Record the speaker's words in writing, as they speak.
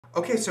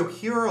Okay, so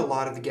here are a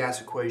lot of the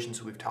gas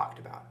equations we've talked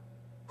about.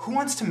 Who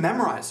wants to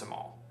memorize them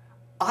all?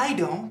 I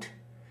don't.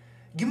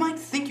 You might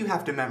think you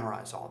have to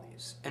memorize all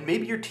these, and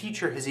maybe your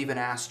teacher has even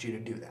asked you to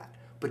do that,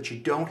 but you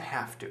don't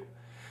have to,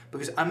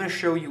 because I'm going to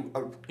show you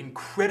an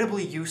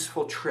incredibly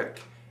useful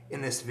trick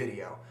in this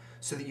video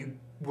so that you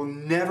will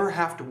never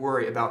have to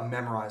worry about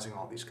memorizing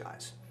all these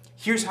guys.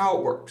 Here's how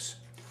it works.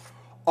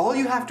 All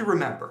you have to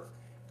remember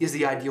is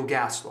the ideal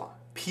gas law.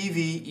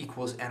 PV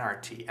equals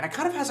nRT. And it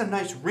kind of has a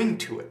nice ring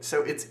to it,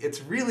 so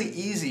it's really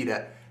easy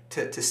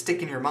to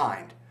stick in your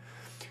mind.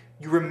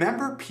 You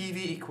remember PV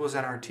equals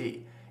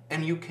nRT,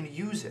 and you can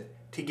use it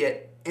to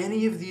get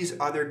any of these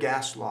other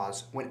gas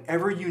laws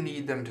whenever you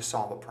need them to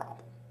solve a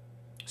problem.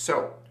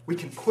 So we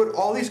can put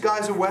all these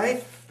guys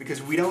away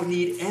because we don't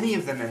need any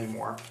of them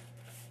anymore.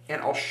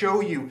 And I'll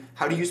show you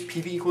how to use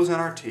PV equals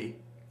nRT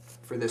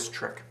for this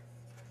trick.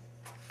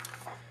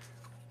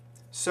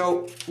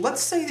 So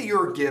let's say that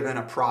you're given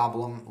a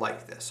problem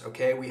like this,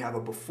 okay? We have a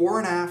before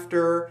and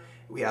after,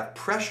 we have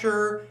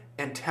pressure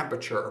and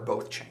temperature are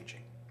both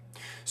changing.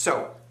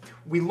 So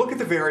we look at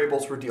the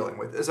variables we're dealing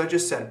with, as I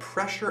just said,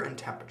 pressure and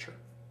temperature.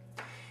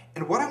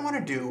 And what I want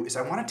to do is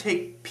I want to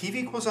take PV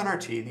equals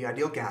nRT, the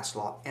ideal gas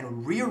law,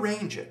 and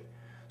rearrange it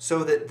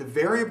so that the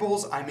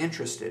variables I'm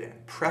interested in,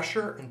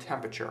 pressure and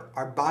temperature,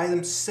 are by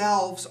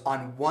themselves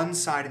on one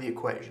side of the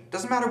equation.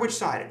 Doesn't matter which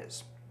side it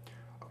is.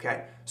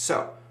 Okay?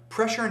 So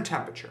pressure and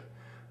temperature.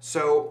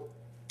 So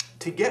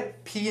to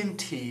get P and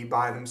T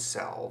by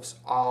themselves,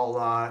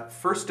 I'll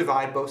first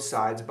divide both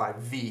sides by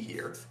V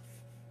here.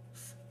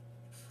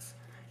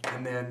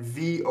 And then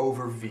V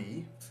over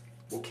V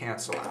will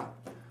cancel out.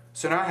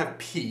 So now I have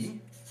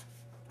P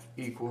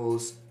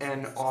equals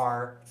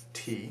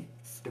nRT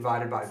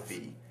divided by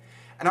V.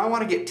 And I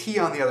want to get T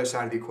on the other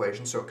side of the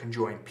equation so it can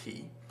join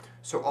P.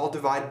 So I'll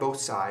divide both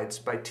sides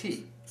by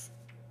T.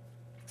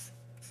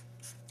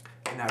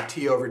 And now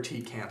T over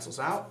T cancels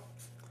out.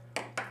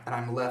 And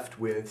I'm left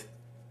with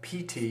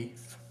PT,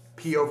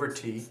 P over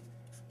T,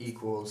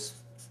 equals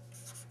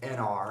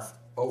nR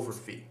over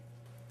V.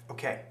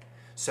 Okay,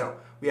 so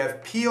we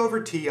have P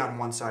over T on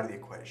one side of the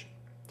equation.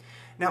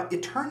 Now,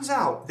 it turns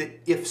out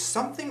that if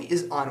something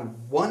is on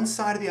one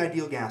side of the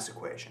ideal gas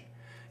equation,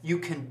 you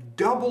can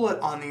double it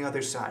on the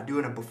other side,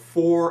 doing a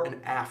before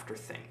and after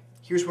thing.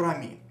 Here's what I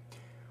mean.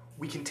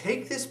 We can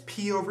take this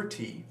P over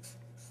T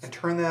and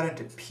turn that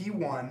into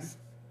P1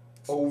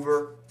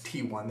 over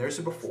T1. There's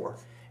a before.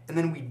 And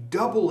then we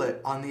double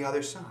it on the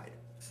other side,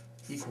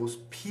 equals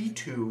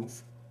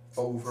P2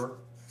 over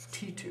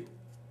T2.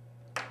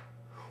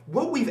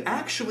 What we've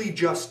actually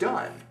just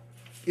done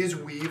is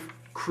we've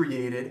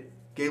created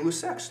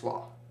Gay-Lussac's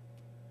law.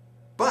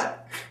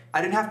 But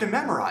I didn't have to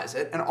memorize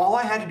it, and all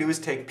I had to do is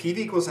take PV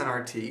equals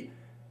nRT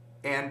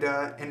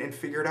and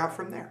figure it out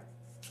from there.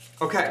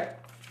 Okay,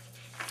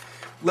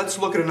 let's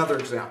look at another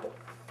example.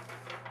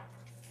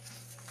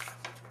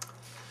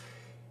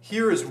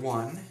 Here is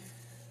one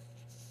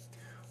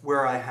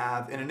where I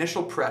have an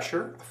initial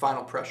pressure, a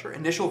final pressure,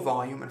 initial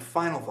volume, and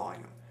final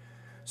volume.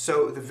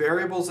 So the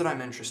variables that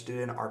I'm interested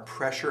in are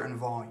pressure and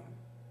volume.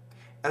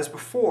 As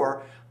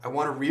before, I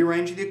want to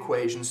rearrange the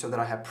equation so that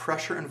I have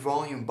pressure and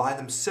volume by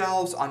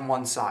themselves on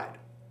one side.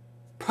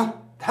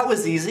 That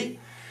was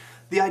easy.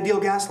 The ideal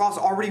gas law is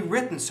already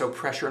written so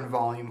pressure and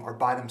volume are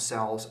by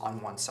themselves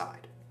on one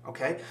side.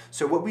 Okay?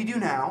 So what we do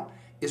now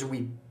is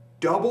we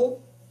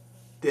double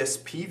this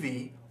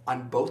PV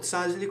on both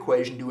sides of the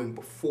equation, doing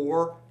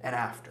before and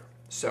after.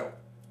 So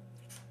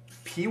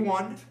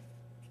P1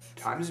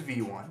 times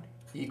V1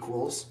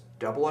 equals,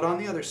 double it on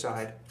the other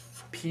side,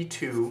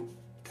 P2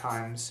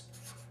 times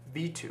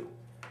V2.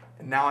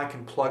 And now I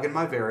can plug in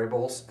my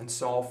variables and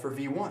solve for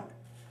V1.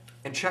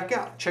 And check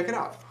it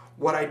out.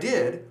 What I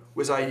did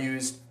was I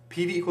used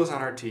PV equals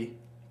nRT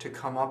to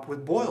come up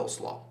with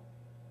Boyle's law.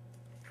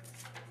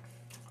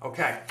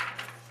 Okay,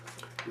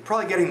 you're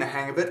probably getting the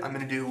hang of it. I'm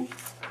going to do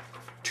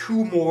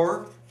two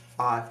more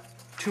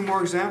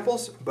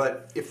examples,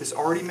 but if this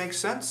already makes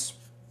sense,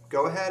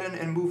 go ahead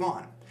and move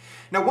on.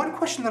 Now, one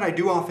question that I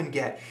do often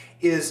get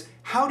is,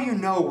 how do you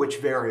know which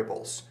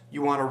variables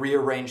you want to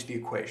rearrange the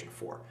equation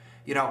for?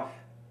 You know,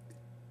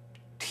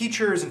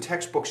 teachers and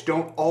textbooks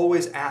don't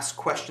always ask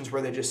questions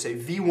where they just say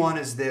V1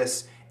 is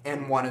this,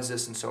 N1 is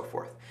this, and so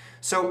forth.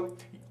 So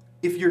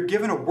if you're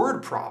given a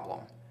word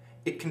problem,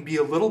 it can be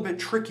a little bit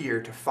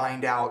trickier to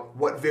find out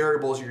what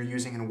variables you're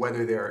using and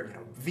whether they're,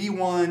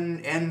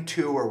 V1,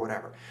 N2, or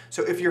whatever.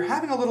 So if you're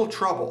having a little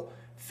trouble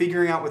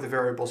figuring out what the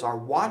variables are,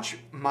 watch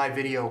my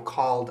video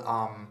called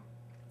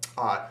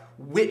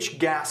Which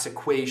Gas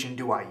Equation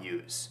Do I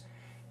Use?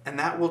 And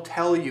that will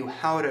tell you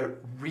how to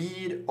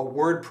read a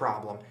word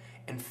problem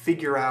and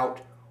figure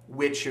out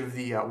which of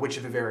the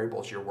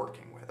variables you're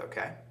working with,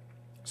 okay?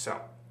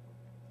 So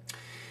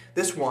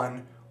this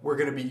one, we're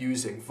going to be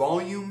using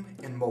volume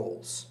and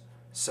moles.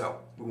 So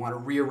we want to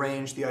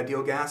rearrange the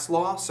ideal gas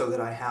law so that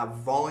I have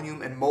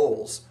volume and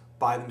moles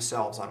by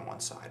themselves on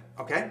one side,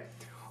 okay?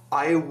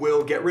 I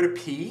will get rid of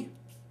P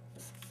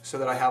so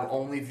that I have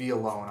only V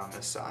alone on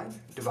this side.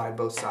 Divide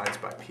both sides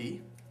by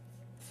P.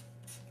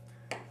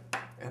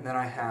 And then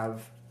I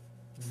have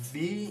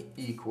V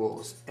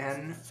equals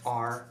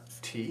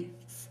nRT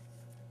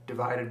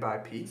divided by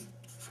P.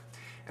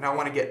 And I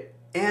want to get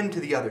n to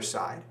the other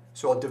side.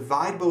 So I'll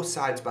divide both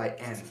sides by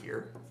n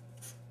here.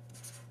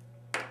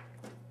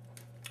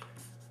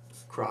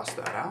 Cross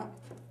that out.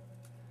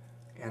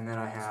 And then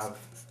I have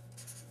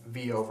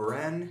V over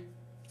n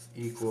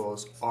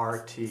equals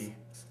RT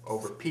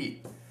over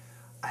P.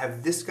 I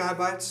have this guy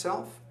by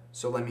itself,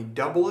 so let me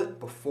double it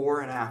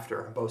before and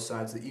after on both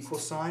sides of the equal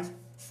sign.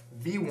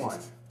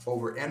 V1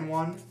 over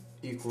N1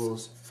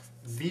 equals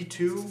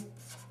V2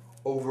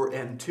 over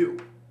N2.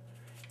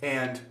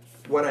 And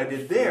what I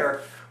did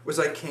there was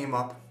I came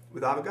up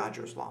with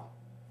Avogadro's law.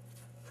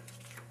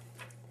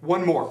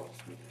 One more.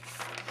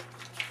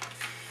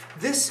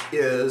 This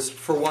is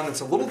for one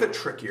that's a little bit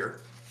trickier.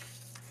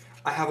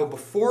 I have a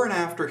before and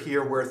after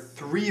here where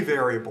 3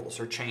 variables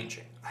are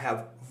changing. I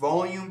have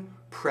volume,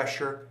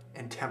 pressure,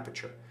 and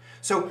temperature.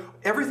 So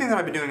everything that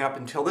I've been doing up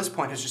until this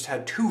point has just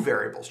had 2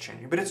 variables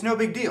changing, but it's no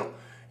big deal.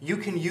 You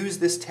can use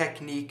this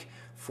technique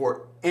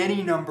for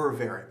any number of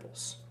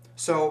variables.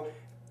 So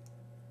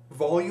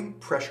volume,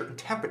 pressure, and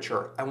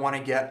temperature I want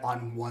to get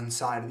on one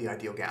side of the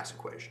ideal gas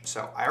equation.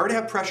 So I already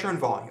have pressure and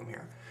volume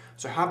here.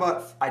 So how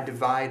about I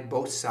divide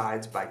both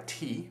sides by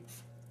T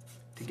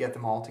to get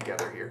them all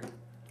together here.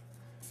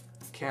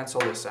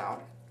 Cancel this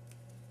out.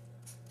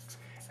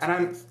 And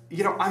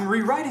I'm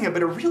rewriting it,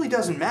 but it really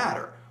doesn't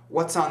matter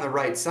what's on the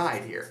right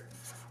side here.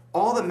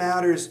 All that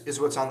matters is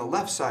what's on the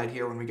left side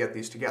here when we get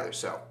these together.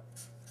 So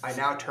I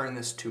now turn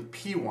this to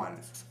P1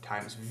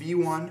 times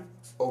V1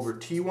 over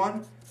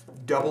T1,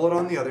 double it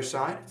on the other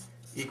side,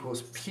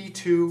 equals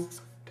P2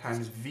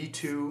 times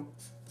V2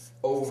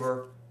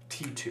 over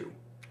T2.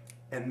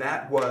 And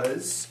that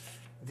was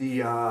the,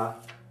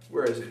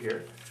 where is it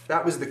here?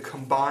 That was the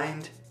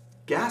combined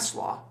gas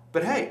law.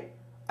 But hey,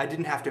 I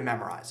didn't have to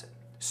memorize it.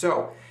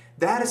 So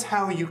that is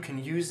how you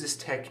can use this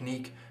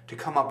technique to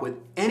come up with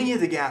any of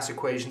the gas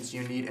equations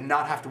you need and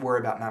not have to worry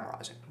about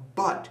memorizing.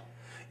 But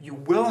you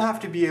will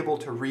have to be able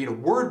to read a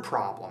word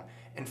problem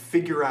and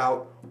figure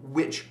out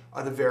which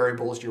of the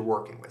variables you're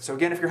working with. So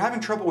again, if you're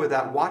having trouble with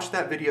that, watch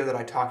that video that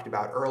I talked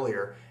about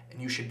earlier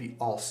and you should be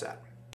all set.